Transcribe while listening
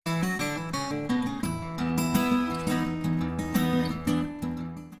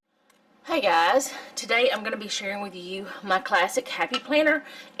Hey guys, today I'm going to be sharing with you my classic happy planner,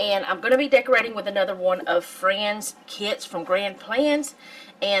 and I'm going to be decorating with another one of Fran's kits from Grand Plans,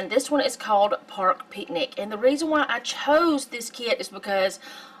 and this one is called Park Picnic. And the reason why I chose this kit is because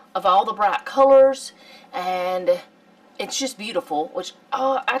of all the bright colors, and it's just beautiful, which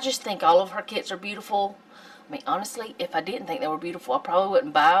I just think all of her kits are beautiful. I mean, honestly, if I didn't think they were beautiful, I probably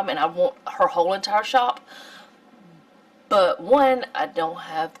wouldn't buy them, and I want her whole entire shop. But one, I don't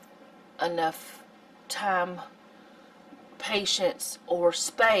have enough time, patience, or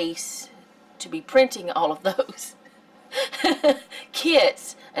space to be printing all of those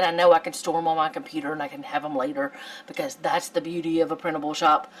kits. And I know I can store them on my computer and I can have them later, because that's the beauty of a printable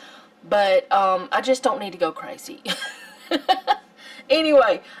shop. But I just don't need to go crazy.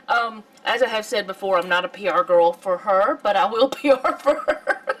 Anyway, as I have said before, I'm not a PR girl for her, but I will PR for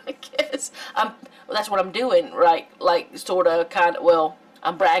her. I guess that's what I'm doing, right? Like, sort of, kind of. Well,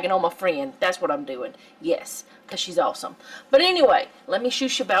 I'm bragging on my friend. That's what I'm doing. Yes, because she's awesome. But anyway, let me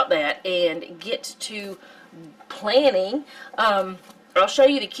shush about that and get to planning. I'll show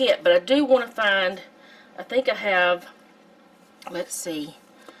you the kit, but I do want to find, I think I have, let's see,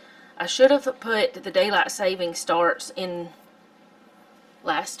 I should have put the daylight saving starts in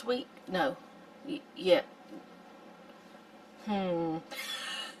last week. No, yeah.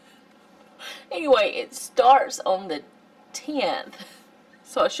 Anyway, it starts on the 10th.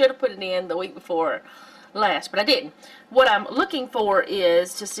 So I should have put it in the week before last, but I didn't. What I'm looking for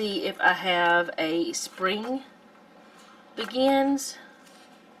is to see if I have a Spring Begins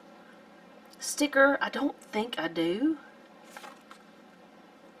sticker. I don't think I do.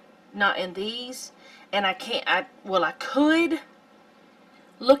 Not in these. And I can't, well, I could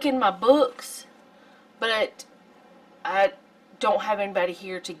look in my books, but I don't have anybody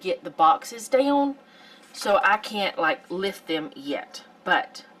here to get the boxes down, so I can't, like, lift them yet.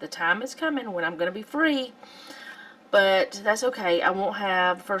 But the time is coming when I'm going to be free. But that's okay. I won't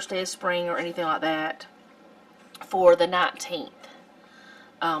have first day of spring or anything like that for the 19th.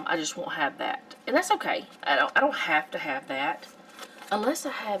 I just won't have that. And that's okay. I don't have to have that. Unless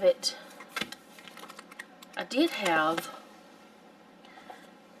I have it. I did have,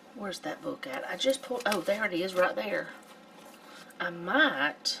 where's that book at? I just pulled, oh, there it is right there. I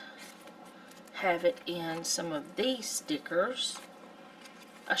might have it in some of these stickers.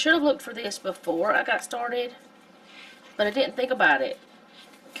 I should have looked for this before I got started, but I didn't think about it,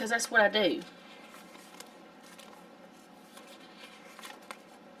 because that's what I do.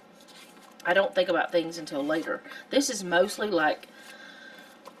 I don't think about things until later. This is mostly like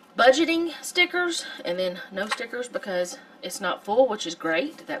budgeting stickers, and then no stickers because it's not full, which is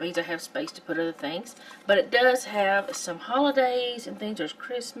great. That means I have space to put other things. But it does have some holidays and things. There's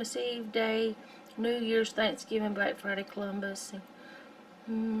Christmas Eve Day, New Year's, Thanksgiving, Black Friday, Columbus, and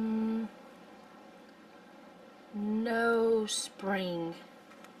no spring.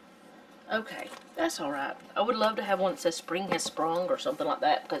 Okay, that's alright. I would love to have one that says spring has sprung or something like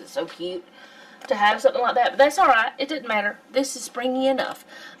that, because it's so cute to have something like that. But that's alright. It didn't matter. This is springy enough.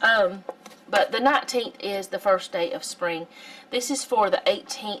 But the 19th is the first day of spring. This is for the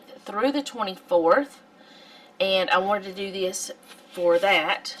 18th through the 24th. And I wanted to do this for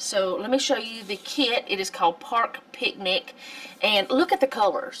that. So let me show you the kit. It is called Park Picnic. And look at the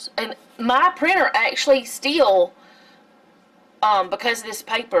colors. And my printer actually still, because of this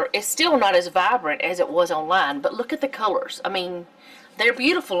paper, is still not as vibrant as it was online. But look at the colors. I mean, they're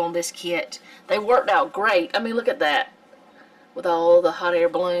beautiful on this kit. They worked out great. I mean, look at that. With all the hot air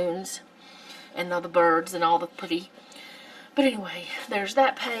balloons and all the birds and all the pretty. But anyway, there's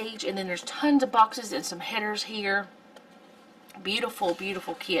that page, and then there's tons of boxes and some headers here. Beautiful,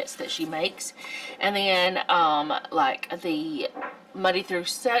 beautiful kits that she makes. And then, like the Monday through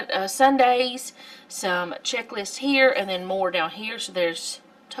Sundays, some checklists here, and then more down here. So there's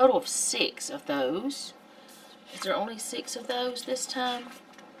a total of 6 of those. Is there only 6 of those this time?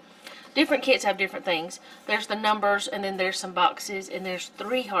 Different kits have different things. There's the numbers, and then there's some boxes, and there's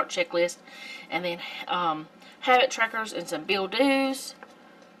 3 heart checklists, and then habit trackers, and some bill dues,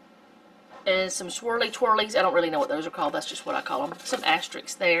 and some swirly twirlies. I don't really know what those are called. That's just what I call them. Some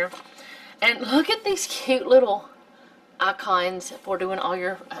asterisks there. And look at these cute little icons for doing all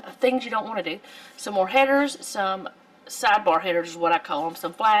your things you don't want to do. Some more headers, some sidebar headers is what I call them.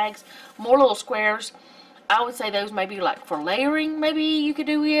 Some flags, more little squares. I would say those maybe like for layering, maybe you could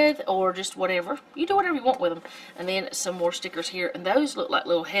do with, or just whatever. You do whatever you want with them. And then some more stickers here. And those look like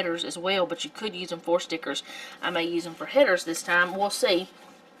little headers as well, but you could use them for stickers. I may use them for headers this time. We'll see.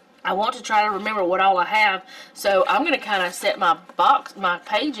 I want to try to remember what all I have. So I'm going to kind of set my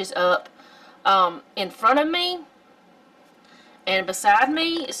pages up in front of me. and beside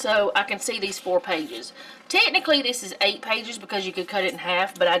me so I can see these 4 pages. Technically this is 8 pages because you could cut it in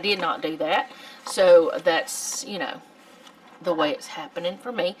half, but I did not do that. So that's, you know, the way it's happening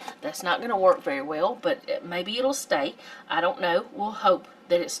for me. That's not going to work very well, but maybe it'll stay. I don't know. We'll hope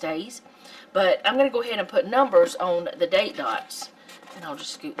that it stays. But I'm going to go ahead and put numbers on the date dots. And I'll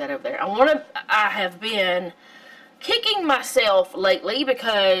just scoot that over there. I have been kicking myself lately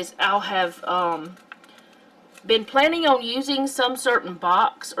because I'll have been planning on using some certain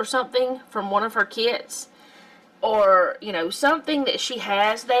box or something from one of her kits, or, you know, something that she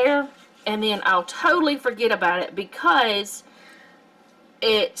has there, and then I'll totally forget about it because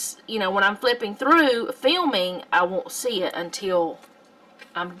it's, you know, when I'm flipping through filming, I won't see it until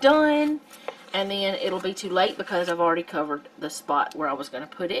I'm done, and then it'll be too late because I've already covered the spot where I was going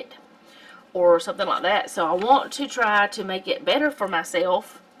to put it, or something like that. So I want to try to make it better for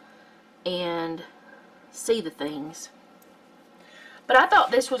myself and see the things. But I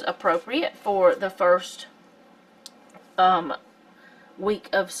thought this was appropriate for the first week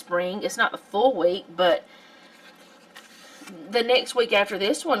of spring. It's not the full week, but the next week after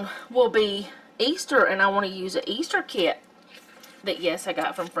this one will be Easter, and I want to use an Easter kit that, yes, I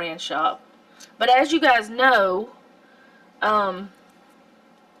got from Fran's shop. But as you guys know,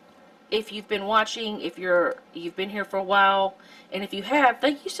 if you've been watching, if you've been here for a while, and if you have,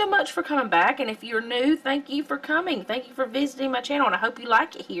 thank you so much for coming back. And if you're new, thank you for coming. Thank you for visiting my channel, and I hope you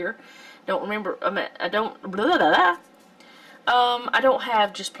like it here. Don't remember, I don't, blah, blah, blah. I don't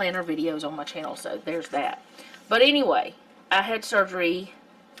have just planner videos on my channel, so there's that. But anyway, I had surgery.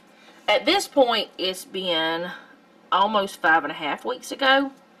 At this point, it's been almost 5.5 weeks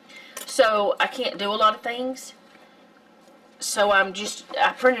ago, so I can't do a lot of things. So I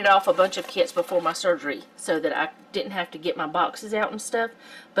printed off a bunch of kits before my surgery so that I didn't have to get my boxes out and stuff.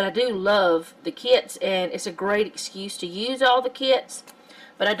 But I do love the kits, and it's a great excuse to use all the kits.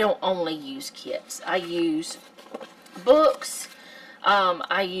 But I don't only use kits. I use books.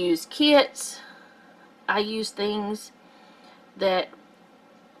 I use kits. I use things that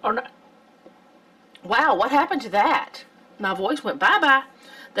are not... Wow, what happened to that? My voice went bye-bye.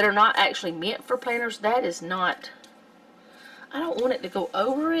 That are not actually meant for planners. That is not... I don't want it to go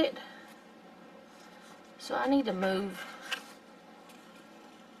over it, so I need to move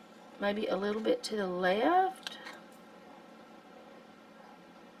maybe a little bit to the left.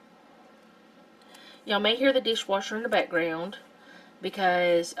 Y'all may hear the dishwasher in the background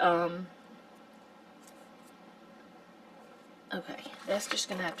because, okay, that's just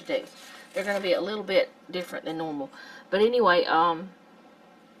going to have to do. They're going to be a little bit different than normal. But anyway,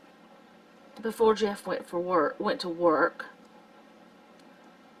 before Jeff went to work,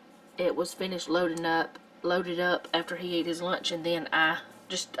 it was finished loaded up after he ate his lunch, and then I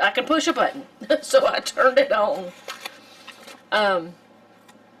can push a button. So I turned it on.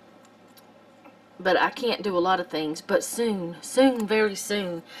 But I can't do a lot of things, but soon, very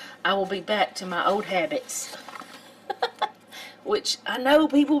soon, I will be back to my old habits. Which I know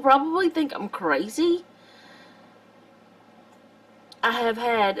people probably think I'm crazy. I have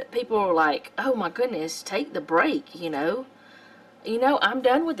had people are like, oh my goodness, take the break, you know. I'm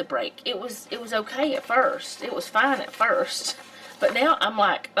done with the break. It was okay at first. It was fine at first. But now I'm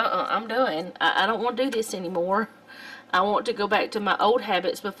like, I'm done. I don't want to do this anymore. I want to go back to my old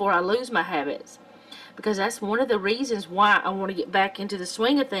habits before I lose my habits. Because that's one of the reasons why I want to get back into the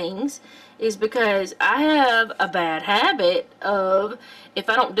swing of things, is because I have a bad habit of, if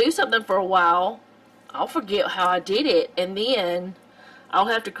I don't do something for a while, I'll forget how I did it, and then I'll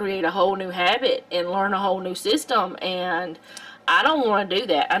have to create a whole new habit and learn a whole new system, and I don't want to do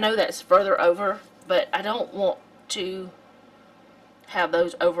that. I know that's further over, but I don't want to have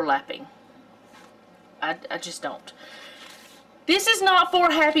those overlapping. I just don't. This is not for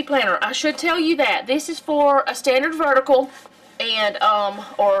a happy planner. I should tell you that. This is for a standard vertical, and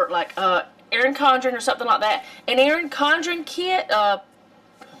or like Erin Condren or something like that. An Erin Condren kit,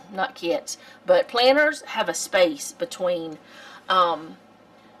 not kits, but planners have a space between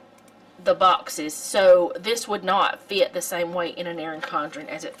the boxes, so this would not fit the same way in an Erin Condren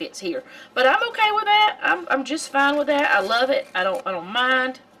as it fits here. But I'm okay with that. I'm just fine with that. I love it. I don't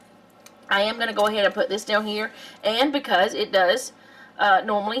mind. I am going to go ahead and put this down here, and because it does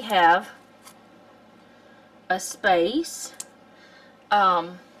normally have a space,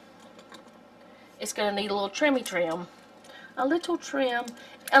 it's going to need a little trimmy trim. A little trim,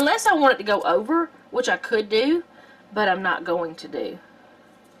 unless I want it to go over, which I could do, but I'm not going to do.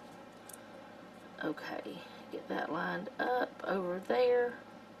 Okay, get that lined up over there.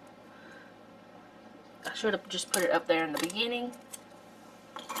 I should have just put it up there in the beginning.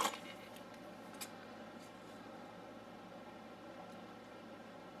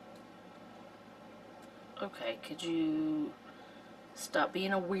 Okay, could you stop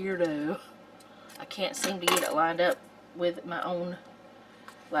being a weirdo? I can't seem to get it lined up with my own,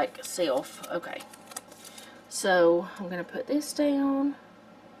 like, self. Okay. So, I'm going to put this down.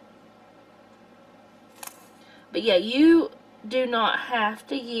 But yeah, you do not have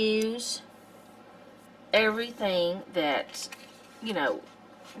to use everything that, you know,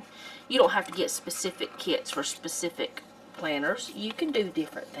 you don't have to get specific kits for specific planners. You can do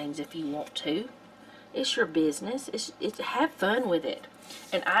different things if you want to. It's your business. It's have fun with it.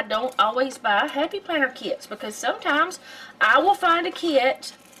 And I don't always buy happy planner kits because sometimes I will find a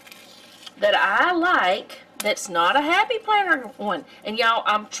kit that I like that's not a happy planner one. And y'all,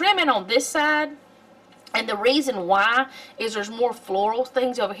 I'm trimming on this side. And the reason why is there's more floral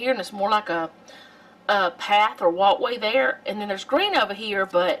things over here, and it's more like a path or walkway there. And then there's green over here,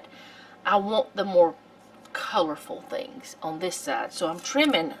 but I want the more colorful things on this side. So I'm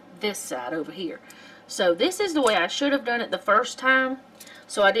trimming this side over here. So this is the way I should have done it the first time,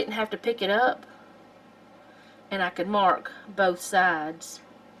 so I didn't have to pick it up. And I could mark both sides.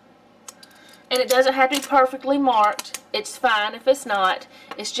 And it doesn't have to be perfectly marked. It's fine if it's not.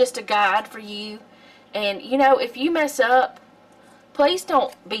 It's just a guide for you. And, you know, if you mess up, please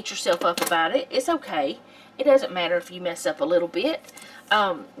don't beat yourself up about it. It's okay. It doesn't matter if you mess up a little bit.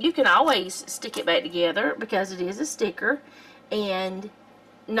 You can always stick it back together because it is a sticker. And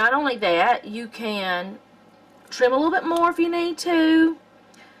not only that, you can trim a little bit more if you need to.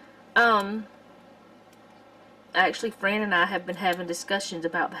 Actually, Fran and I have been having discussions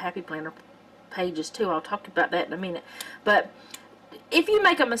about the Happy Planner pages too. I'll talk about that in a minute. But if you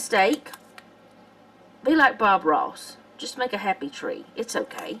make a mistake, be like Bob Ross. Just make a happy tree. It's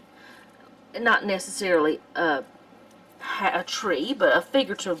okay. Not necessarily a tree, but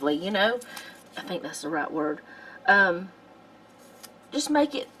figuratively, you know. I think that's the right word. Just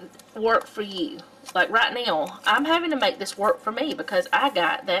make it work for you. Like right now, I'm having to make this work for me because I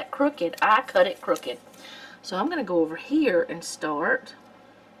got that crooked. I cut it crooked. So I'm going to go over here and start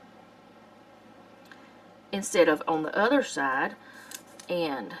instead of on the other side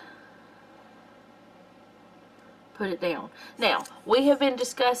and put it down. Now, we have been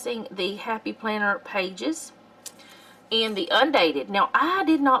discussing the Happy Planner pages and the undated. Now, I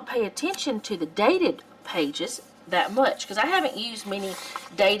did not pay attention to the dated pages that much because I haven't used many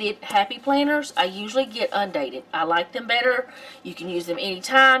dated Happy Planners. I usually get undated. I like them better. You can use them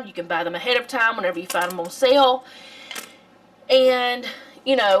anytime. You can buy them ahead of time whenever you find them on sale. And,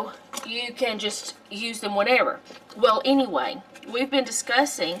 you know, you can just use them whenever. Well, anyway, we've been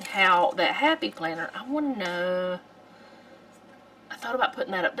discussing how that Happy Planner, I want to know, I thought about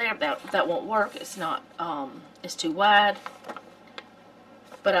putting that up there. That won't work. It's not, it's too wide.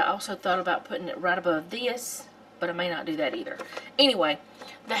 But I also thought about putting it right above this, but I may not do that either. Anyway,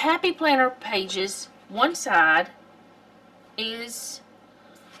 the Happy Planner pages, one side is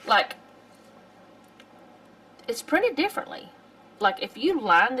like, it's printed differently. Like if you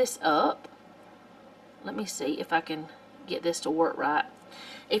line this up, let me see if I can get this to work right.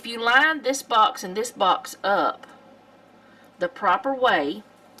 If you line this box and this box up the proper way,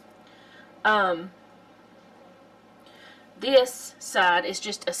 this side is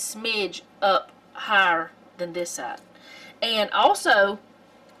just a smidge up higher than this side. And also,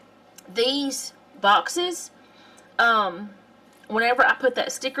 these boxes, whenever I put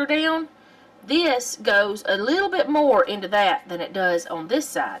that sticker down, this goes a little bit more into that than it does on this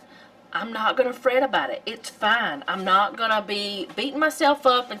side. I'm not going to fret about it. It's fine. I'm not going to be beating myself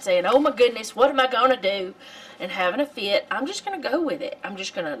up and saying, oh my goodness, what am I going to do? And having a fit. I'm just going to go with it. I'm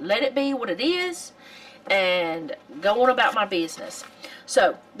just going to let it be what it is and go on about my business.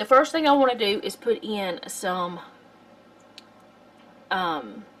 So, the first thing I want to do is put in some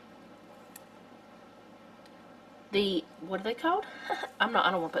what are they called? I don't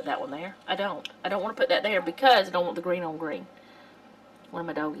want to put that one there. I don't want to put that there because I don't want the green on green. One of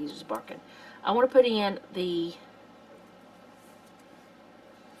my doggies is barking. I want to put in the,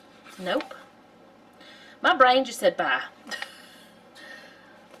 nope. My brain just said bye.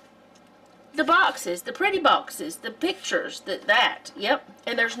 The boxes, the pretty boxes, the pictures, yep.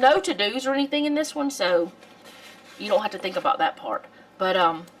 And there's no to-dos or anything in this one, so you don't have to think about that part. But,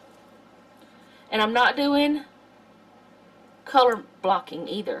 and I'm not doing color blocking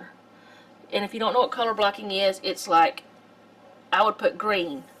either. And if you don't know what color blocking is, it's like, I would put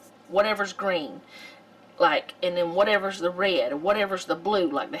green, whatever's green, like, and then whatever's the red, or whatever's the blue,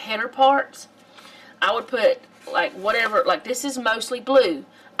 like the header parts, I would put, like, whatever, like, this is mostly blue,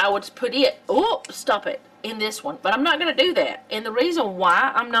 I would put it, oh, stop it, in this one, but I'm not going to do that, and the reason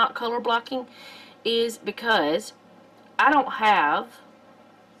why I'm not color blocking is because I don't have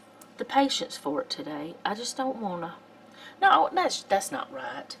the patience for it today. I just don't want to. No, that's not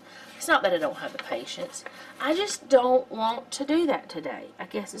right. It's not that I don't have the patience. I just don't want to do that today, I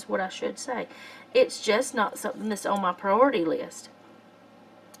guess is what I should say. It's just not something that's on my priority list.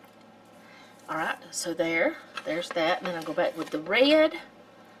 Alright, so there's that. And then I'll go back with the red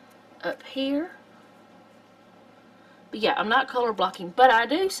up here. But yeah, I'm not color blocking, but I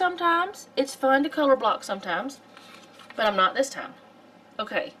do sometimes. It's fun to color block sometimes, but I'm not this time.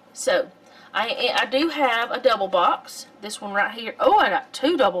 Okay, so I do have a double box. This one right here. Oh, I got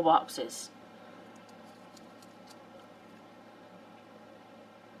 2 double boxes.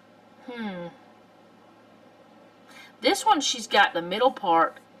 This one, she's got the middle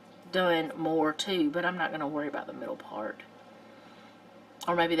part done more too, but I'm not going to worry about the middle part.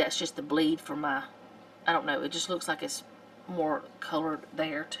 Or maybe that's just the bleed for my, I don't know, it just looks like it's more colored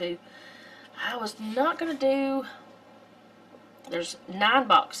there too. I was not going to do, there's 9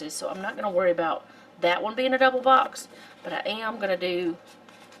 boxes, so I'm not going to worry about that one being a double box, but I am going to do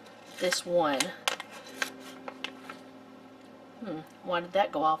this one. Why did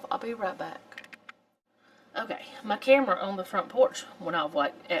that go off? I'll be right back. Okay, my camera on the front porch went off,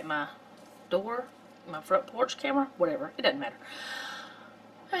 like at my door, my front porch camera, whatever, it doesn't matter.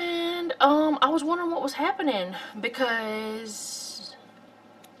 And I was wondering what was happening because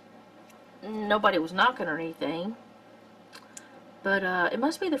nobody was knocking or anything. But it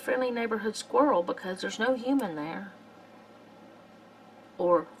must be the friendly neighborhood squirrel because there's no human there.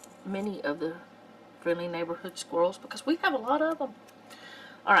 Or many of the friendly neighborhood squirrels because we have a lot of them.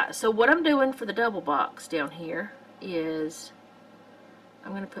 Alright, so what I'm doing for the double box down here is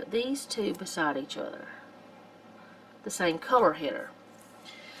I'm going to put these 2 beside each other. The same color header.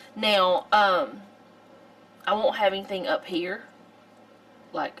 Now, I won't have anything up here,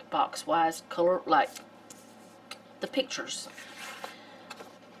 like box-wise color, like the pictures.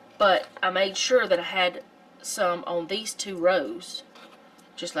 But I made sure that I had some on these 2 rows,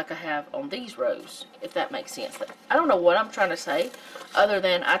 just like I have on these rows, if that makes sense. I don't know what I'm trying to say, other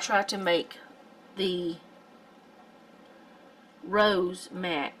than I try to make the rows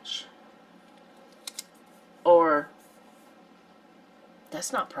match. Or,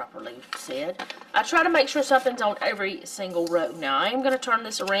 that's not properly said. I try to make sure something's on every single row. Now, I am going to turn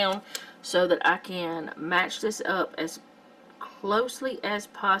this around so that I can match this up as closely as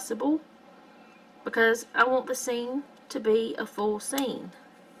possible because I want the scene to be a full scene.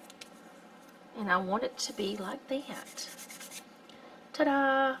 And I want it to be like that.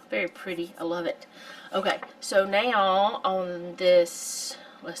 Ta-da! Very pretty. I love it. Okay, so now on this,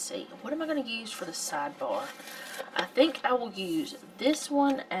 let's see, what am I going to use for the sidebar? I think I will use this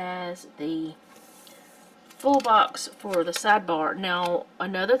one as the full box for the sidebar. Now,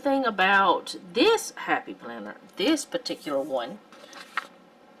 another thing about this Happy Planner, this particular one,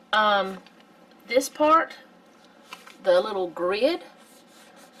 this part, the little grid,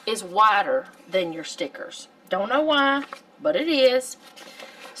 is wider than your stickers. Don't know why, but it is.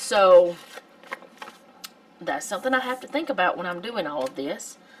 So, that's something I have to think about when I'm doing all of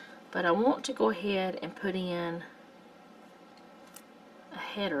this. But I want to go ahead and put in a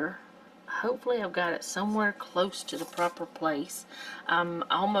header. Hopefully I've got it somewhere close to the proper place. I'm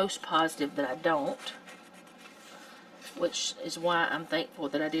almost positive that I don't, which is why I'm thankful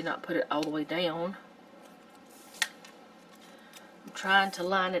that I did not put it all the way down. I'm trying to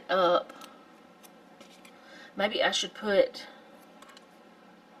line it up. Maybe I should put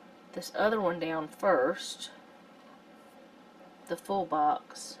this other one down first, the full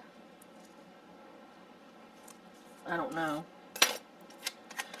box. I don't know.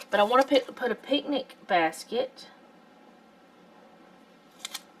 But I want to put a picnic basket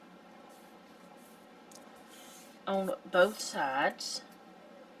on both sides.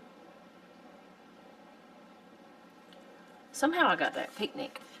 Somehow I got that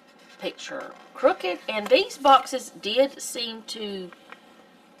picnic picture crooked, and these boxes did seem to,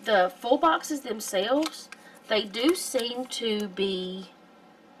 the full boxes themselves, they do seem to be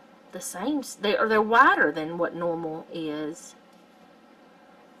the same. They're wider than what normal is.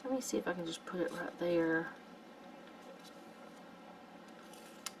 Let me see if I can just put it right there.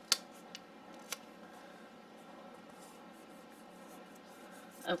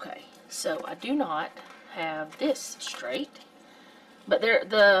 Okay, so I do not have this straight, but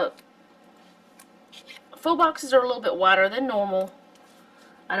the full boxes are a little bit wider than normal.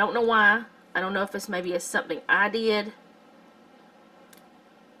 I don't know why. I don't know if it's maybe something I did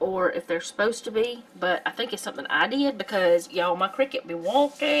or if they're supposed to be, but I think it's something I did because, y'all, my Cricut be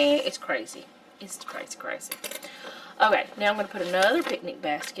wonky. It's crazy. It's crazy, crazy. Okay, now I'm going to put another picnic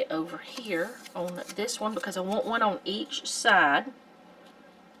basket over here on this one because I want one on each side.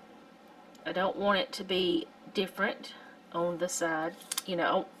 I don't want it to be different on the side. You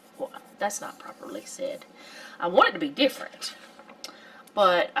know, well, that's not properly said. I want it to be different,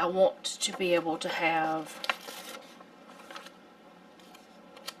 but I want to be able to have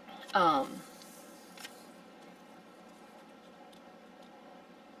I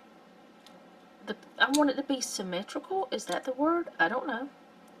want it to be symmetrical. Is that the word? I don't know.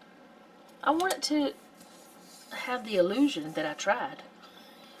 I want it to have the illusion that I tried.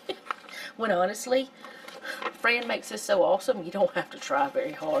 When honestly, Fran makes this so awesome, you don't have to try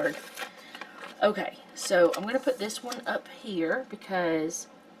very hard. Okay, so I'm going to put this one up here because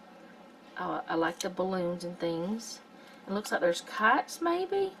I like the balloons and things. It looks like there's kites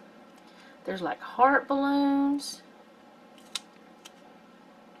maybe. There's like heart balloons.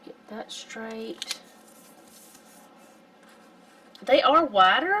 Get that straight. They are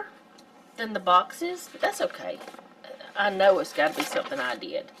wider than the boxes, but that's okay. I know it's got to be something I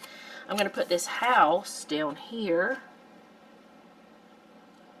did. I'm going to put this house down here.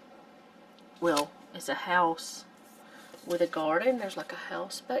 Well, it's a house with a garden. There's like a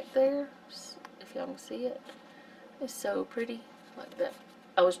house back there, if y'all can see it. It's so pretty, like that.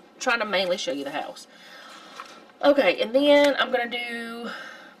 I was trying to mainly show you the house. Okay, and then I'm going to do,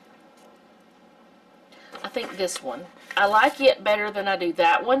 I think this one. I like it better than I do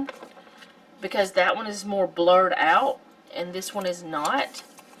that one, because that one is more blurred out, and this one is not.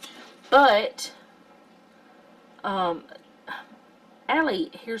 But, Allie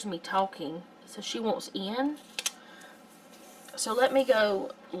hears me talking, so she wants in. So let me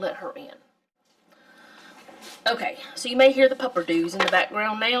go let her in. Okay, so you may hear the pupperdoos in the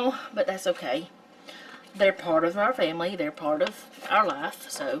background now, but that's okay. They're part of our family. They're part of our life,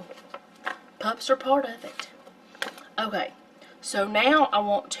 so pups are part of it. Okay, so now I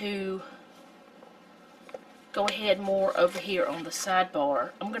want to go ahead more over here on the sidebar.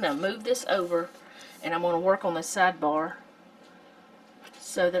 I'm going to move this over, and I'm going to work on the sidebar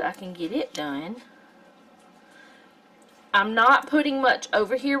so that I can get it done. I'm not putting much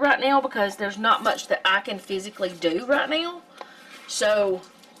over here right now because there's not much that I can physically do right now. So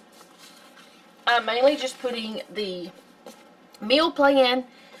I'm mainly just putting the meal plan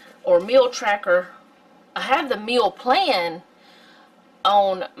or meal tracker. I have the meal plan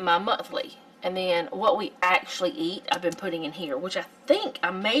on my monthly, and then what we actually eat I've been putting in here, which I think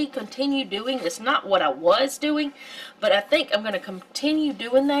I may continue doing. It's not what I was doing, but I think I'm going to continue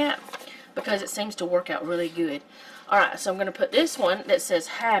doing that because it seems to work out really good. Alright, so I'm going to put this one that says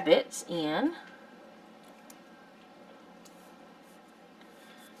habits in.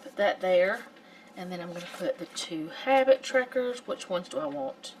 Put that there. And then I'm going to put the 2 habit trackers. Which ones do I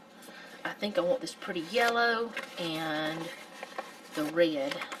want? I think I want this pretty yellow and the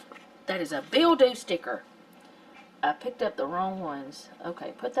red. That is a bill due sticker. I picked up the wrong ones.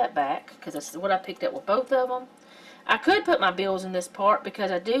 Okay, put that back because that's what I picked up with both of them. I could put my bills in this part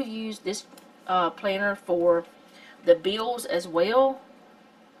because I do use this planner for the bills as well,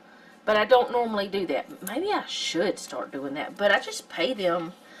 but I don't normally do that. Maybe I should start doing that, but I just pay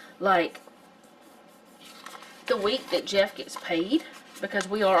them like the week that Jeff gets paid because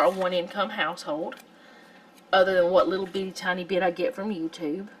we are a 1-income household, other than what little bitty tiny bit I get from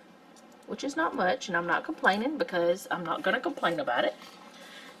YouTube, which is not much, and I'm not complaining because I'm not going to complain about it.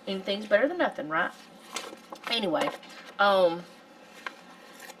 Anything's better than nothing, right? Anyway, I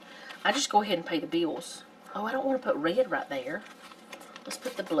just go ahead and pay the bills. Oh, I don't want to put red right there. Let's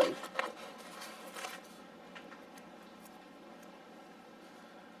put the blue.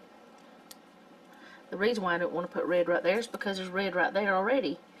 The reason why I don't want to put red right there is because there's red right there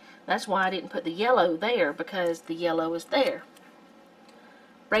already. That's why I didn't put the yellow there, because the yellow is there.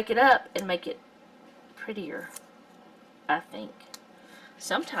 Break it up and make it prettier, I think.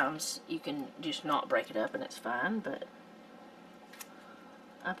 Sometimes you can just not break it up and it's fine, but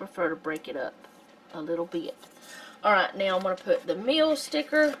I prefer to break it up a little bit. Alright, now I'm going to put the meal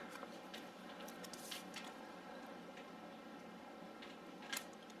sticker.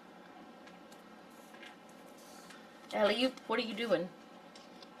 Allie, what are you doing?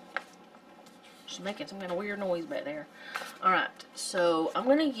 She's making some kind of weird noise back there. Alright, so I'm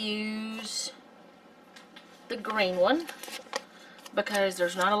going to use the green one because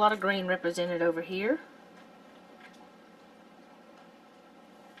there's not a lot of green represented over here.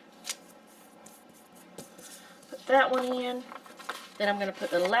 Put that one in. Then I'm going to put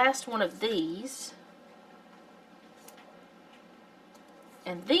the last one of these.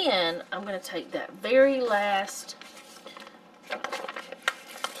 And then I'm going to take that very last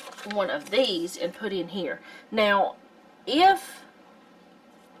one of these and put in here. Now, if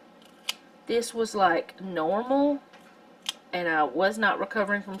this was like normal and I was not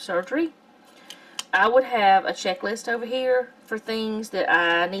recovering from surgery, I would have a checklist over here for things that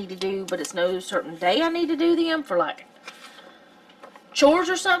I need to do, but it's no certain day I need to do them for like chores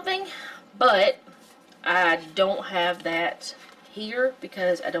or something, but I don't have that here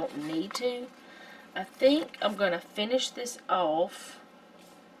because I don't need to. I think I'm going to finish this off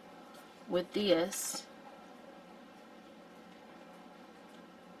with this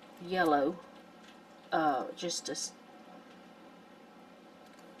yellow, just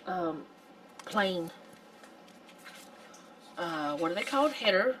a plain, what are they called?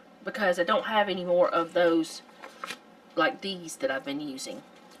 Header, because I don't have any more of those like these that I've been using.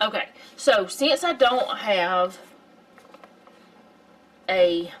 Okay, so since I don't have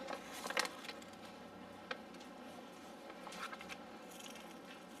a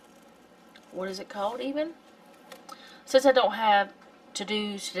what is it called even? Since I don't have to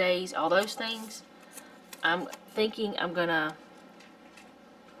do today's all those things, I'm thinking I'm gonna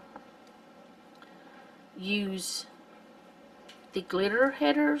use the glitter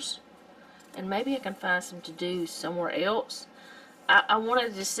headers, and maybe I can find some to do somewhere else. I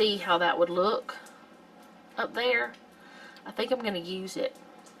wanted to see how that would look up there. I think I'm gonna use it.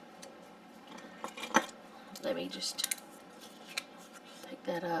 Let me just pick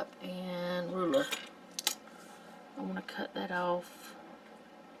that up, and ruler. I want to cut that off.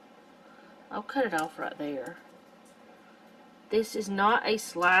 I'll cut it off right there. This is not a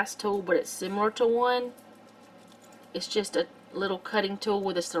slice tool, but it's similar to one. It's just a little cutting tool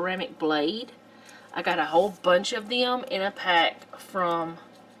with a ceramic blade. I got a whole bunch of them in a pack from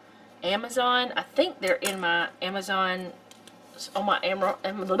Amazon. I think they're in my Amazon, on my Amazon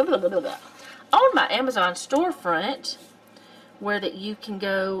storefront, where that you can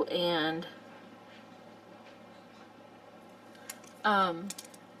go and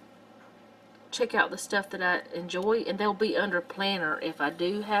check out the stuff that I enjoy, and they'll be under planner if I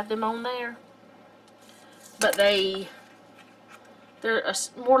do have them on there. But they're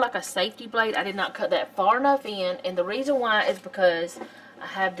more like a safety blade. I did not cut that far enough in, and the reason why is because I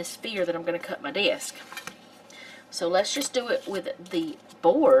have this fear that I'm going to cut my desk. So let's just do it with the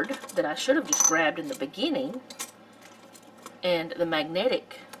board that I should have just grabbed in the beginning, and the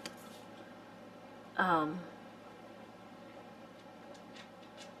magnetic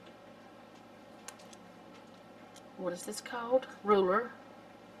what is this called? Ruler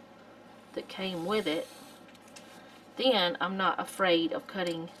that came with it. Then I'm not afraid of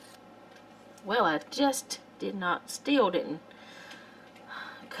cutting. Well, I just still didn't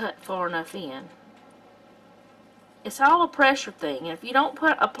cut far enough in. It's all a pressure thing, and if you don't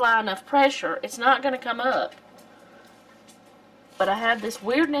apply enough pressure, it's not going to come up. But I have this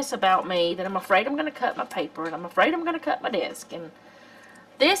weirdness about me that I'm afraid I'm going to cut my paper, and I'm afraid I'm going to cut my desk, and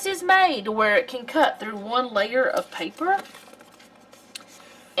this is made where it can cut through one layer of paper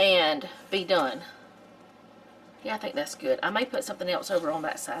and be done. Yeah, I think that's good. I may put something else over on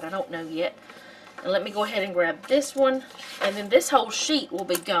that side. I don't know yet. And let me go ahead and grab this one. And then this whole sheet will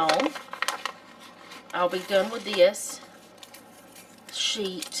be gone. I'll be done with this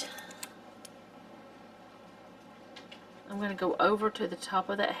sheet. I'm going to go over to the top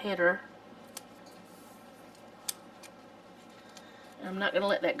of that header. And I'm not going to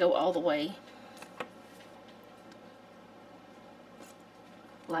let that go all the way.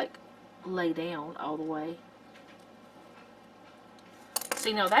 Like, lay down all the way.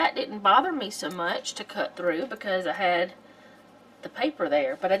 See, now that didn't bother me so much to cut through because I had the paper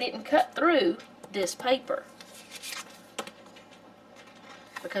there. But I didn't cut through this paper.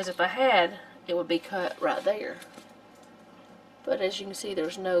 Because if I had, it would be cut right there. But as you can see,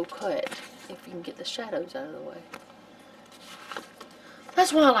 there's no cut if you can get the shadows out of the way.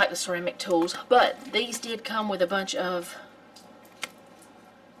 That's why I like the ceramic tools. But these did come with a bunch of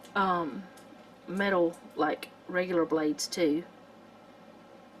metal, like regular blades too.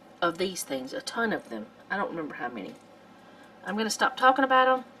 Of these things, a ton of them. I don't remember how many. I'm going to stop talking about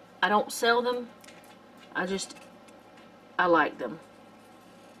them. I don't sell them. I like them.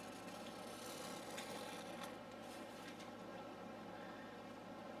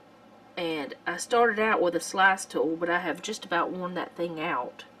 And I started out with a slice tool, but I have just about worn that thing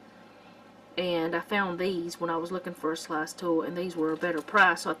out. And I found these when I was looking for a slice tool, and these were a better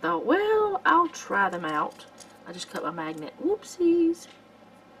price, so I thought, well, I'll try them out. I just cut my magnet. Whoopsies.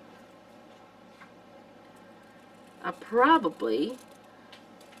 I probably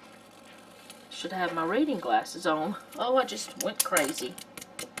should have my reading glasses on. Oh, I just went crazy.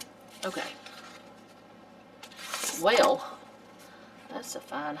 Okay. Well, that's a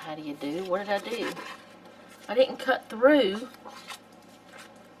fine how do you do. What did I do? I didn't cut through.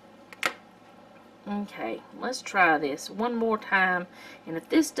 Okay, let's try this one more time. And if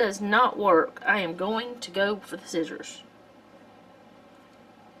this does not work, I am going to go for the scissors.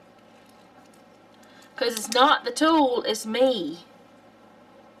 Because it's not the tool, it's me.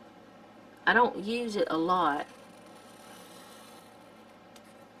 I don't use it a lot.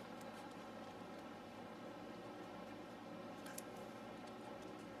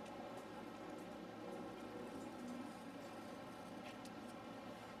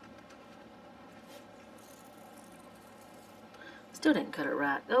 Still didn't cut it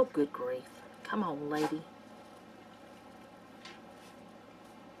right. Oh, good grief. Come on, lady.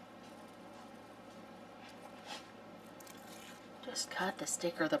 Just cut the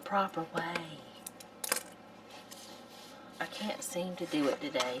sticker the proper way. I can't seem to do it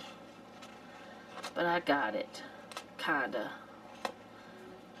today. But I got it. Kinda.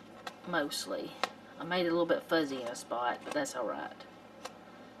 Mostly. I made it a little bit fuzzy in a spot, but that's alright.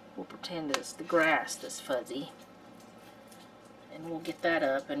 We'll pretend it's the grass that's fuzzy. And we'll get that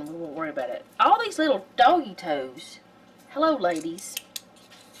up and we won't worry about it. All these little doggy toes. Hello, ladies.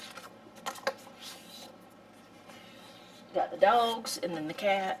 Got the dogs and then the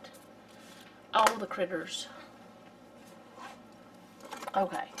cat. All the critters.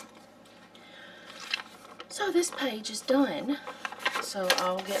 Okay. So this page is done. So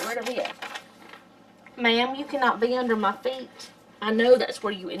I'll get rid of it. Ma'am, you cannot be under my feet. I know that's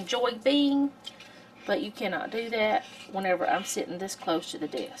where you enjoy being, but you cannot do that whenever I'm sitting this close to the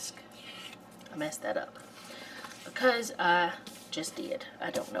desk. I messed that up. Because I just did. I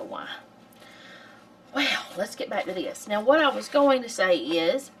don't know why. Well, let's get back to this. Now, what I was going to say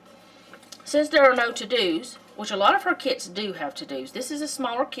is, since there are no to-dos, which a lot of her kits do have to-dos. This is a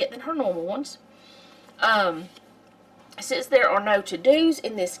smaller kit than her normal ones. Since there are no to-dos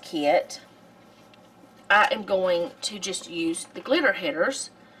in this kit, I am going to just use the glitter headers.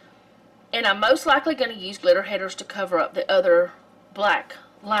 And I'm most likely going to use glitter headers to cover up the other black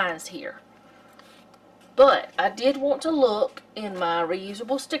lines here. But I did want to look in my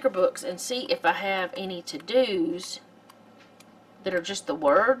reusable sticker books and see if I have any to-dos that are just the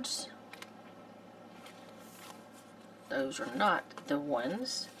words. Those are not the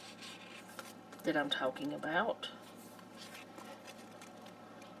ones that I'm talking about.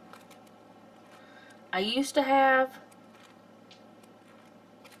 I used to have,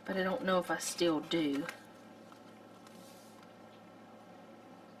 but I don't know if I still do.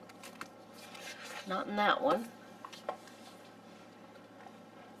 Not in that one.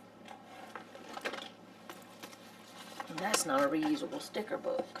 And that's not a reusable sticker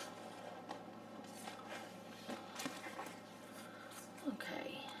book.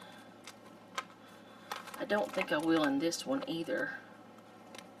 Okay. I don't think I will in this one either.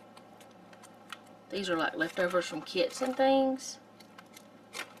 These are like leftovers from kits and things.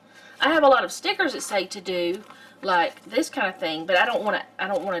 I have a lot of stickers that say to do, like this kind of thing, but I don't want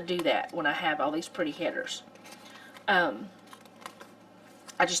to do that when I have all these pretty headers. I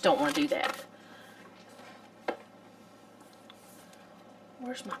just don't want to do that.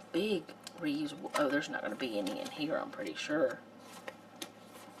 Where's my big reusable? Oh, there's not going to be any in here, I'm pretty sure.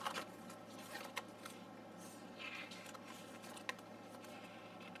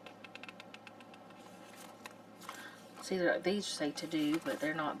 See, these say to do, but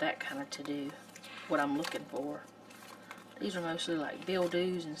they're not that kind of to do, what I'm looking for. These are mostly like bill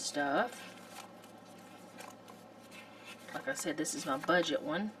dues and stuff. Like I said, this is my budget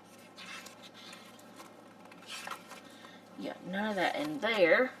one. Yeah, none of that in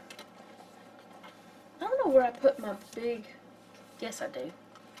there. I don't know where I put my big, yes I do.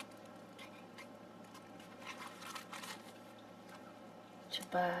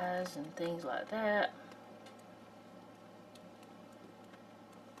 Chabais and things like that.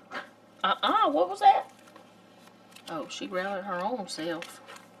 What was that? Oh, she grounded her own self.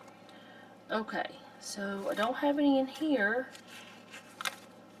 Okay, so I don't have any in here.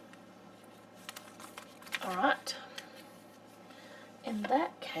 Alright. In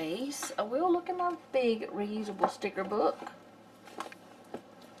that case, I will look in my big reusable sticker book.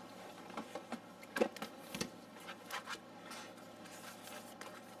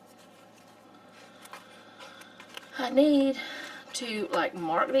 I need to like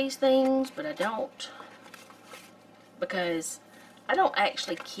mark these things, but I don't, because I don't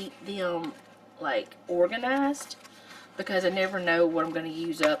actually keep them like organized, because I never know what I'm going to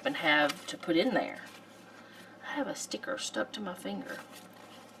use up and have to put in there. I have a sticker stuck to my finger.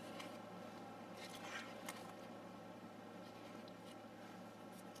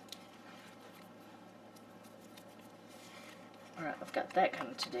 Alright, I've got that kind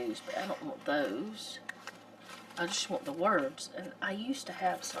of to-dos, but I don't want those. I just want the words, and I used to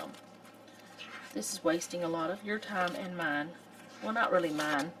have some. This is wasting a lot of your time and mine. Well, not really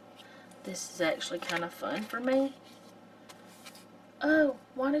mine. This is actually kind of fun for me. Oh,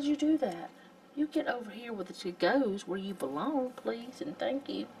 why did you do that? You get over here with the to-goes where you belong, please, and thank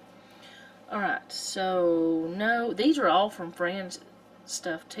you. Alright, so, no, these are all from Fran's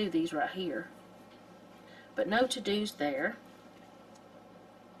stuff, too, these right here. But no to-dos there.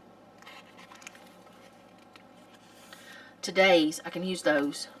 Today's, I can use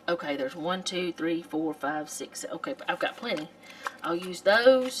those. Okay, there's 1, 2, 3, 4, 5, 6. Okay, I've got plenty. I'll use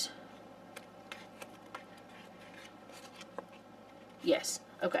those. Yes,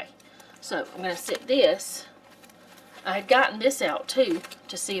 okay. So, I'm going to sit this. I had gotten this out, too,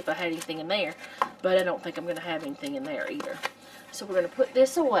 to see if I had anything in there. But I don't think I'm going to have anything in there, either. So, we're going to put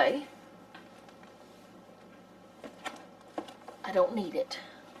this away. I don't need it.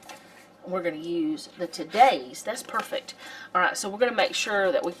 We're going to use the today's. That's perfect. Alright, so we're going to make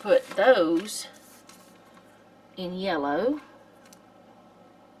sure that we put those in yellow.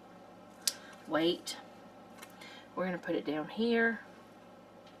 Wait. We're going to put it down here.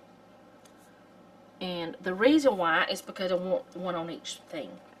 And the reason why is because I want one on each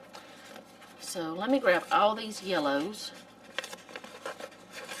thing. So let me grab all these yellows.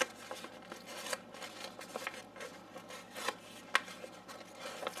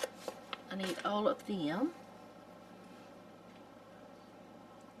 I need all of them.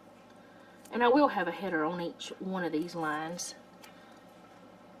 And I will have a header on each one of these lines.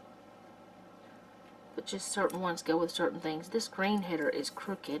 But just certain ones go with certain things. This green header is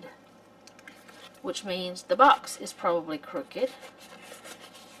crooked, which means the box is probably crooked.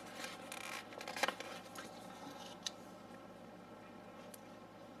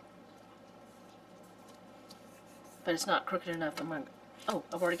 But it's not crooked enough for my... Oh,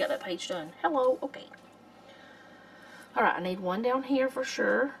 I've already got that page done. Hello, okay. Alright, I need one down here for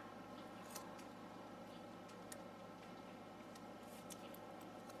sure.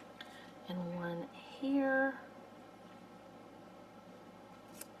 And one here.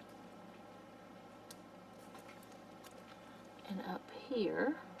 And up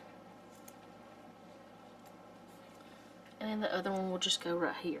here. And then the other one will just go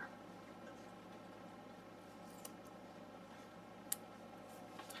right here.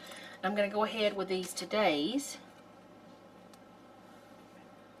 I'm going to go ahead with these today's,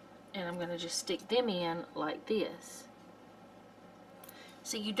 and I'm going to just stick them in like this.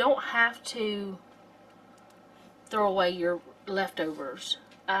 So you don't have to throw away your leftovers.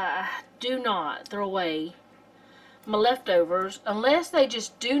 Do not throw away my leftovers unless they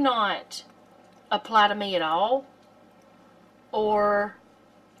just do not apply to me at all. Or,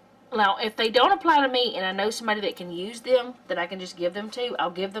 now, if they don't apply to me and I know somebody that can use them, that I can just give them to,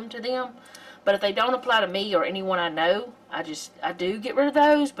 I'll give them to them. But if they don't apply to me or anyone I know, I do get rid of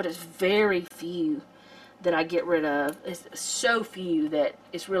those, but it's very few that I get rid of. It's so few that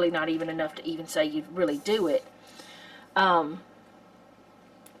it's really not even enough to even say you really do it. But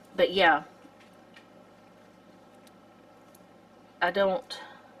yeah, I don't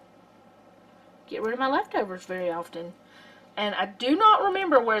get rid of my leftovers very often. And I do not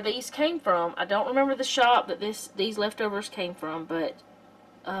remember where these came from. I don't remember the shop that these leftovers came from, but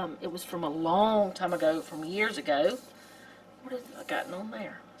it was from a long time ago, from years ago. What has I gotten on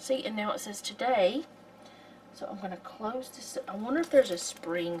there? See, and now it says today. So I'm going to close this. I wonder if there's a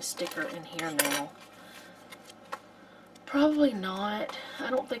spring sticker in here now. Probably not. I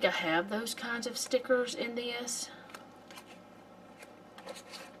don't think I have those kinds of stickers in this.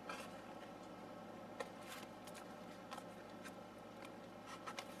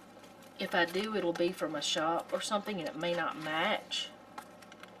 If I do, it'll be from a shop or something, and it may not match.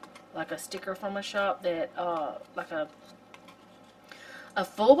 Like a sticker from a shop that, like a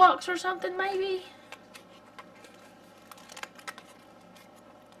full box or something, maybe?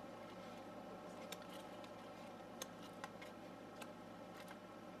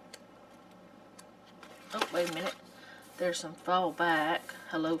 Oh, wait a minute. There's some fall back.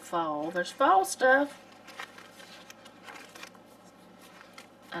 Hello, fall. There's fall stuff.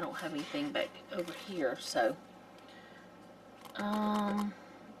 I don't have anything back over here, so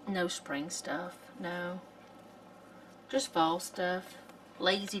no spring stuff, no, just fall stuff,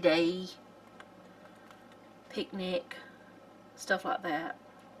 lazy day, picnic, stuff like that,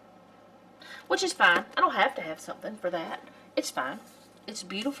 which is fine. I don't have to have something for that. It's fine. It's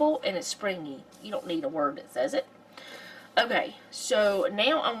beautiful and it's springy. You don't need a word that says it. Okay, so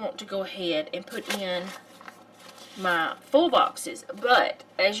now I want to go ahead and put in my full boxes, but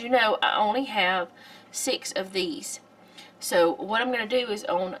as you know, I only have 6 of these. So what I'm going to do is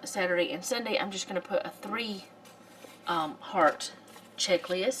on Saturday and Sunday, I'm just going to put a 3 heart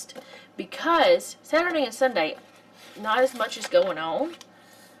checklist because Saturday and Sunday, not as much is going on.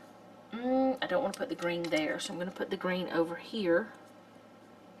 I don't want to put the green there, so I'm going to put the green over here.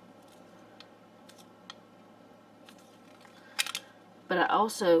 But I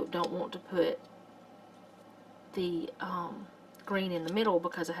also don't want to put the green in the middle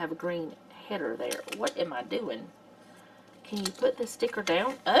because I have a green header there. What am I doing? Can you put the sticker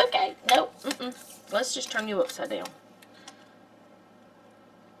down? Okay, no, let's just turn you upside down.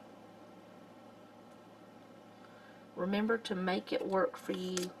 Remember to make it work for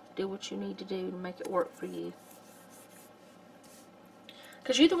you. Do what you need to do to make it work for you.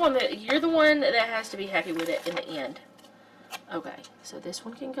 Because you're the one that has to be happy with it in the end. Okay, so this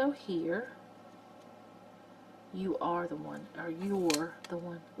one can go here. You are the one, or you're the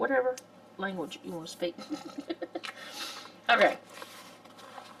one, whatever language you want to speak. Okay,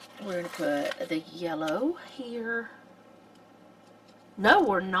 we're going to put the yellow here. No,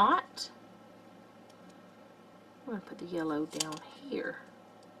 we're not. We're going to put the yellow down here.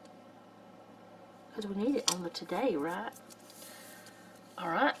 Because we need it on the today, right?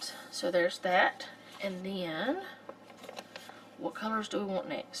 Alright, so there's that. And then, what colors do we want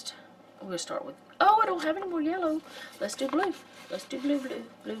next? We'll start with, oh, I don't have any more yellow. Let's do blue. Let's do blue, blue,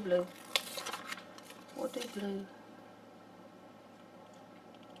 blue, blue. We'll do blue.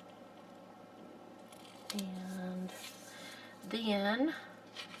 And then,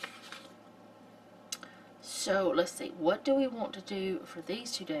 so let's see, what do we want to do for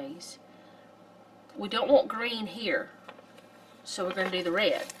these 2 days? We don't want green here, so we're going to do the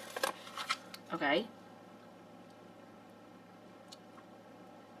red. Okay.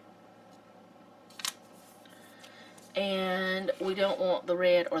 And we don't want the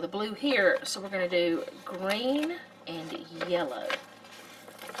red or the blue here, so we're going to do green and yellow.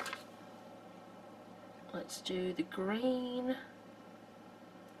 Let's do the green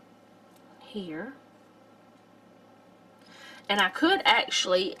here. And I could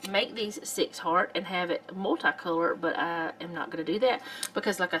actually make these 6 heart and have it multicolor, but I am not going to do that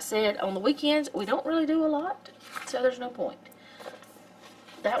because, like I said, on the weekends we don't really do a lot, so there's no point.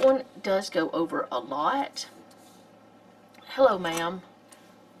 That one does go over a lot. Hello, ma'am.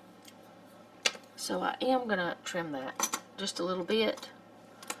 So I am going to trim that just a little bit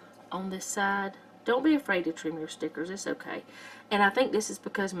on this side. Don't be afraid to trim your stickers. It's okay. And I think this is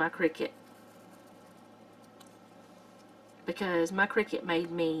because my Cricut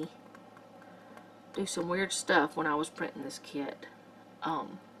made me do some weird stuff when I was printing this kit. Oh,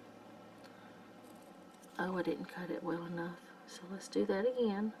 I didn't cut it well enough. So let's do that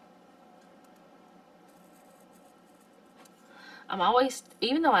again. I'm always,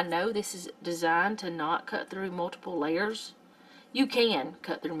 even though I know this is designed to not cut through multiple layers, you can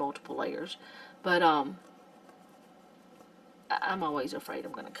cut through multiple layers, but I'm always afraid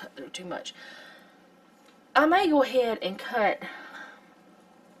I'm going to cut through too much. I may go ahead and cut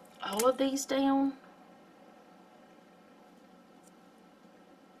all of these down.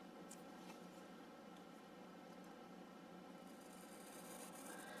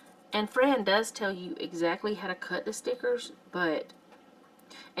 And Fran does tell you exactly how to cut the stickers,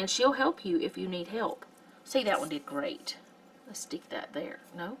 and she'll help you if you need help. See, that one did great. Let's stick that there.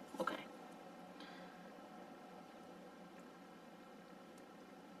 No? Okay.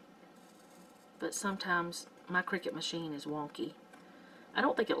 But sometimes my Cricut machine is wonky. I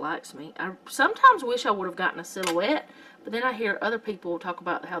don't think it likes me. I sometimes wish I would have gotten a silhouette, but then I hear other people talk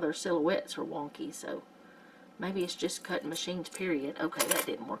about how their silhouettes are wonky, so maybe it's just cutting machines, period. Okay, that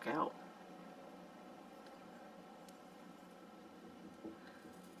didn't work out.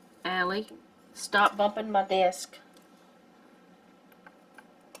 Allie, stop bumping my desk.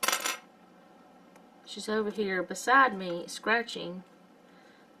 She's over here beside me, scratching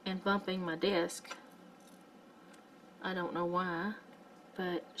and bumping my desk. I don't know why,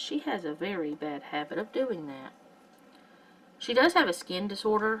 but she has a very bad habit of doing that. She does have a skin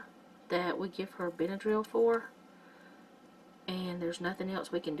disorder that we give her Benadryl for, and there's nothing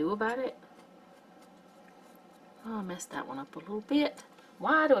else we can do about it. Oh, I messed that one up a little bit.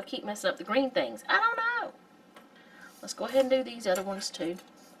 Why do I keep messing up the green things? I don't know. Let's go ahead and do these other ones too.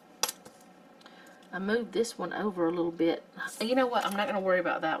 I moved this one over a little bit. You know what? I'm not going to worry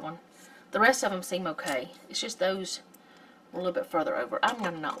about that one. The rest of them seem okay. It's just those a little bit further over. I'm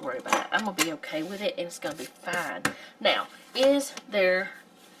going to not worry about it. I'm going to be okay with it, and it's going to be fine. Now, is there...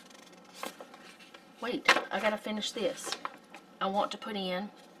 Wait, I got to finish this. I want to put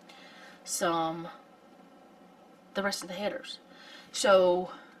in the rest of the headers.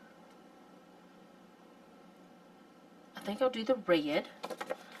 So, I think I'll do the red,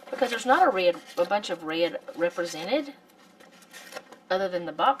 because there's not a bunch of red represented. Other than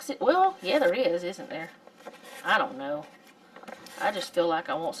the box, well, yeah, there is, isn't there? I don't know. I just feel like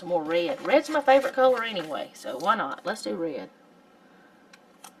I want some more red. Red's my favorite color anyway, so why not? Let's do red.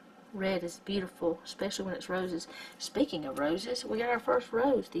 Red is beautiful, especially when it's roses. Speaking of roses, we got our first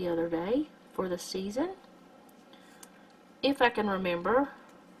rose the other day for the season. If I can remember.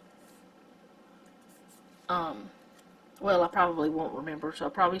 Well, I probably won't remember, so I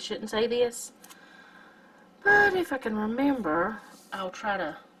probably shouldn't say this. But if I can remember, I'll try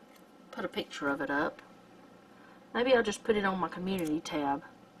to put a picture of it up. Maybe I'll just put it on my community tab.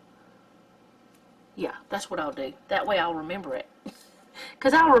 Yeah, that's what I'll do. That way I'll remember it.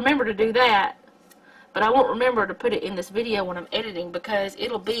 Because I'll remember to do that, but I won't remember to put it in this video when I'm editing, because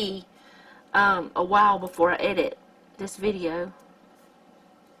it'll be a while before I edit this video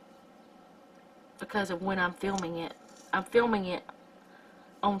because of when I'm filming it. I'm filming it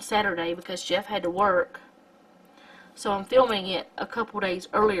on Saturday because Jeff had to work, so I'm filming it a couple days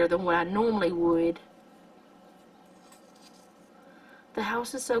earlier than what I normally would. The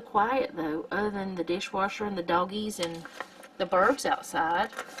house is so quiet though, other than the dishwasher and the doggies and the birds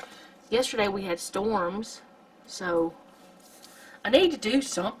outside. Yesterday we had storms, so I need to do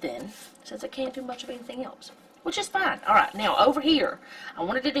something since I can't do much of anything else, which is fine. Alright, now over here, I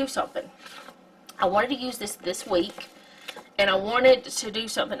wanted to do something. I wanted to use this week, and I wanted to do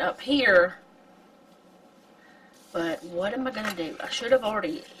something up here, but what am I going to do? I should have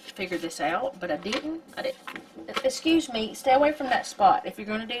already figured this out, but I didn't. Excuse me, stay away from that spot if you're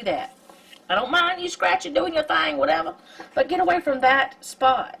going to do that. I don't mind you scratching, doing your thing, whatever, but get away from that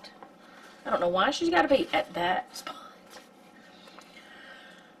spot. I don't know why she's got to be at that spot.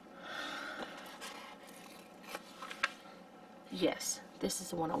 Yes, this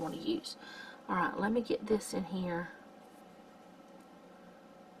is the one I want to use. Alright, let me get this in here,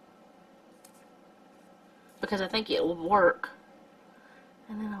 because I think it will work.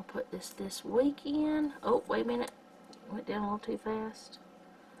 And then I'll put this week in. Oh, wait a minute. Went down a little too fast.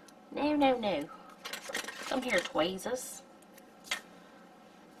 No, no, no. Come here, Tweezers.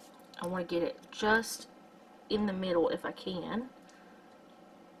 I want to get it just in the middle if I can.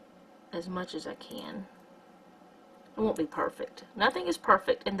 As much as I can. It won't be perfect. Nothing is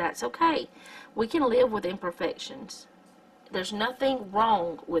perfect, and that's okay. We can live with imperfections. There's nothing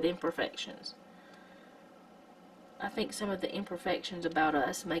wrong with imperfections. I think some of the imperfections about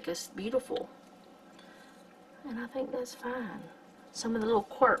us make us beautiful. And I think that's fine. Some of the little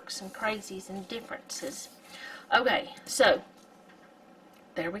quirks and crazies and differences. Okay, so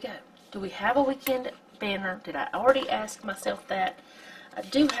there we go. Do we have a weekend banner? Did I already ask myself that? I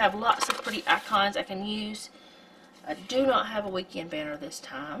do have lots of pretty icons I can use. I do not have a weekend banner this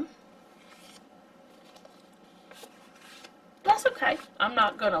time. That's okay. I'm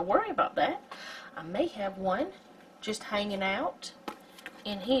not going to worry about that. I may have one just hanging out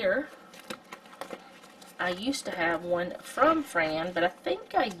in here. I used to have one from Fran, but I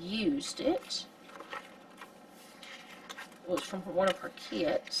think I used it. It was from one of her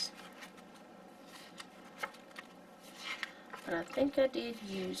kits. But I think I did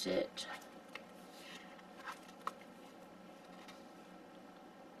use it.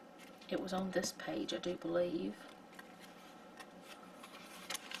 It was on this page, I do believe.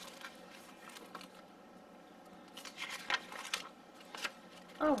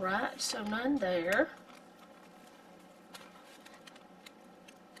 Alright, so none there.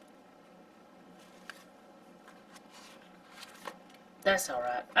 That's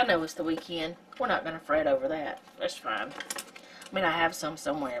alright. I know it's the weekend. We're not going to fret over that. That's fine. I mean, I have some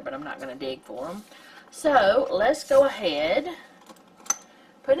somewhere, but I'm not going to dig for them. So, let's go ahead,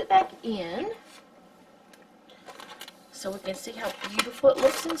 put it back in, so we can see how beautiful it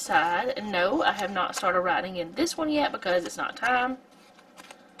looks inside. And no, I have not started writing in this one yet because it's not time.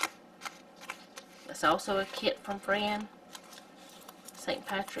 That's also a kit from Fran. St.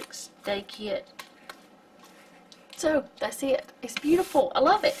 Patrick's Day kit. So, that's it. It's beautiful. I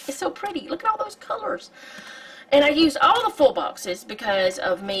love it. It's so pretty. Look at all those colors. And I used all the full boxes because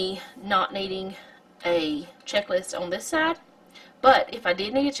of me not needing a checklist on this side. But if I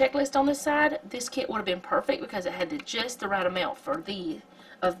did need a checklist on this side, this kit would have been perfect because it had just the right amount for these.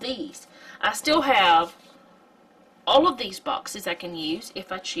 I still have all of these boxes I can use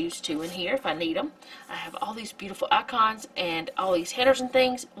if I choose to in here, if I need them. I have all these beautiful icons and all these headers and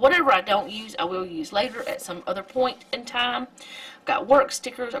things. Whatever I don't use, I will use later at some other point in time. I've got work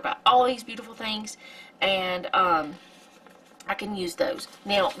stickers. I've got all these beautiful things, and I can use those.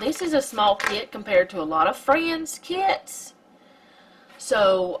 Now, this is a small kit compared to a lot of Fran's kits.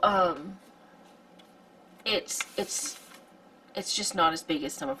 So, it's just not as big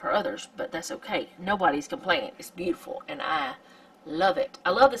as some of her others, but that's okay. Nobody's complaining. It's beautiful, and I Love it.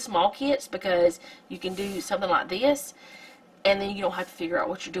 I love the small kits because you can do something like this and then you don't have to figure out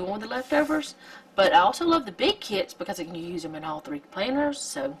what you're doing with the leftovers. But I also love the big kits because I can use them in all 3 planners.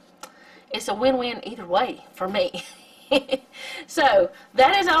 So it's a win-win either way for me. So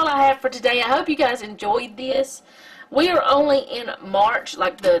that is all I have for today. I hope you guys enjoyed this. We are only in March,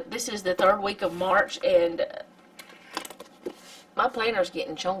 like this is the 3rd week of March, and my planner's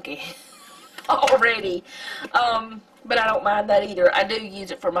getting chunky already. But I don't mind that either. I do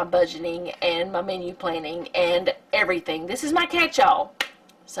use it for my budgeting and my menu planning and everything. This is my catch-all.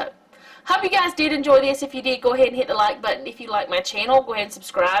 So, hope you guys did enjoy this. If you did, go ahead and hit the like button. If you like my channel, go ahead and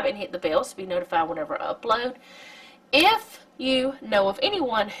subscribe and hit the bell to be notified whenever I upload. If you know of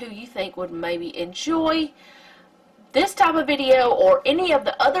anyone who you think would maybe enjoy this type of video or any of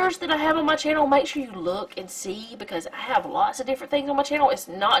the others that I have on my channel, make sure you look and see, because I have lots of different things on my channel. It's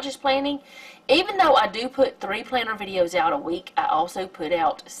not just planning. Even though I do put 3 planner videos out a week, I also put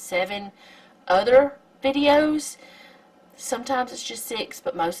out 7 other videos. Sometimes it's just 6,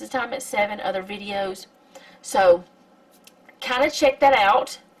 but most of the time it's 7 other videos. So kind of check that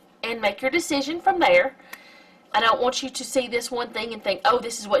out and make your decision from there. I don't want you to see this one thing and think, oh,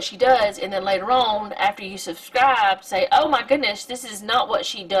 this is what she does, and then later on, after you subscribe, say, oh my goodness, this is not what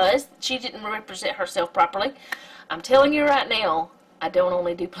she does. She didn't represent herself properly. I'm telling you right now, I don't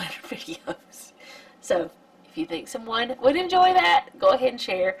only do planner videos. So, if you think someone would enjoy that, go ahead and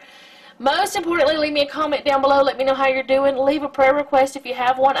share. Most importantly, leave me a comment down below. Let me know how you're doing. Leave a prayer request if you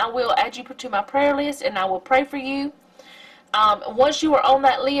have one. I will add you to my prayer list, and I will pray for you. Once you are on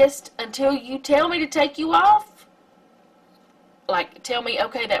that list, until you tell me to take you off, like, tell me,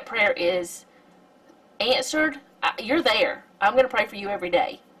 okay, that prayer is answered, you're there. I'm going to pray for you every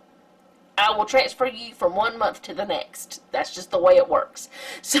day. I will transfer you from 1 month to the next. That's just the way it works.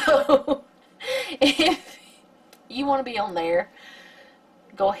 So, if you want to be on there,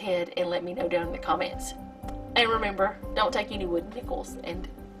 go ahead and let me know down in the comments. And remember, don't take any wooden nickels, and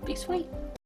be sweet.